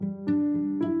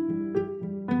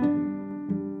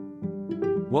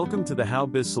Welcome to the How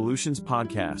Biz Solutions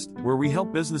podcast, where we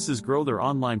help businesses grow their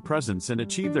online presence and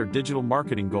achieve their digital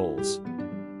marketing goals.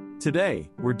 Today,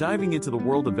 we're diving into the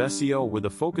world of SEO with a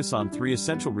focus on 3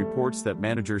 essential reports that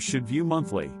managers should view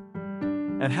monthly.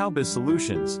 At How Biz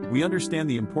Solutions, we understand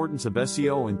the importance of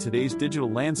SEO in today's digital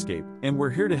landscape, and we're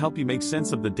here to help you make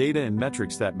sense of the data and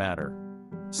metrics that matter.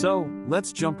 So,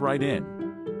 let's jump right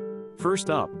in. First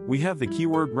up, we have the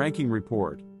Keyword Ranking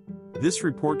Report. This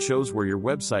report shows where your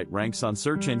website ranks on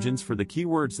search engines for the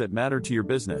keywords that matter to your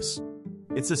business.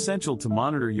 It's essential to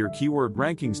monitor your keyword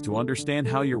rankings to understand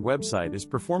how your website is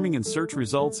performing in search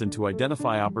results and to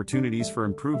identify opportunities for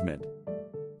improvement.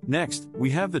 Next,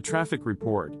 we have the Traffic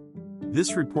Report.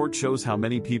 This report shows how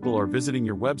many people are visiting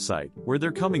your website, where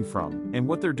they're coming from, and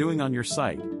what they're doing on your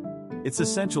site. It's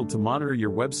essential to monitor your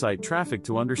website traffic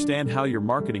to understand how your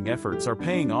marketing efforts are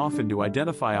paying off and to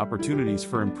identify opportunities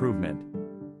for improvement.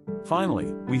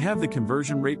 Finally, we have the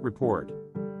Conversion Rate Report.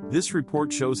 This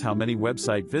report shows how many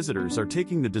website visitors are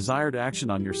taking the desired action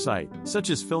on your site,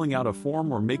 such as filling out a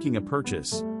form or making a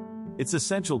purchase. It's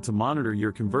essential to monitor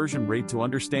your conversion rate to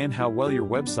understand how well your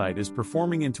website is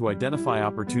performing and to identify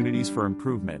opportunities for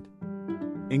improvement.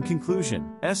 In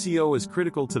conclusion, SEO is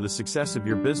critical to the success of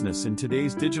your business in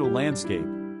today's digital landscape.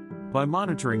 By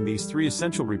monitoring these 3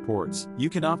 essential reports, you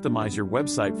can optimize your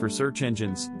website for search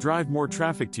engines, drive more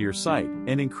traffic to your site,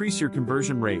 and increase your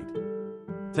conversion rate.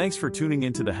 Thanks for tuning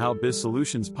into the How Biz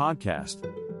Solutions podcast.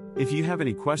 If you have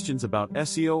any questions about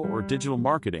SEO or digital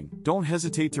marketing, don't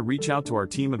hesitate to reach out to our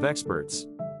team of experts.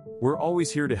 We're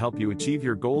always here to help you achieve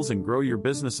your goals and grow your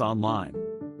business online.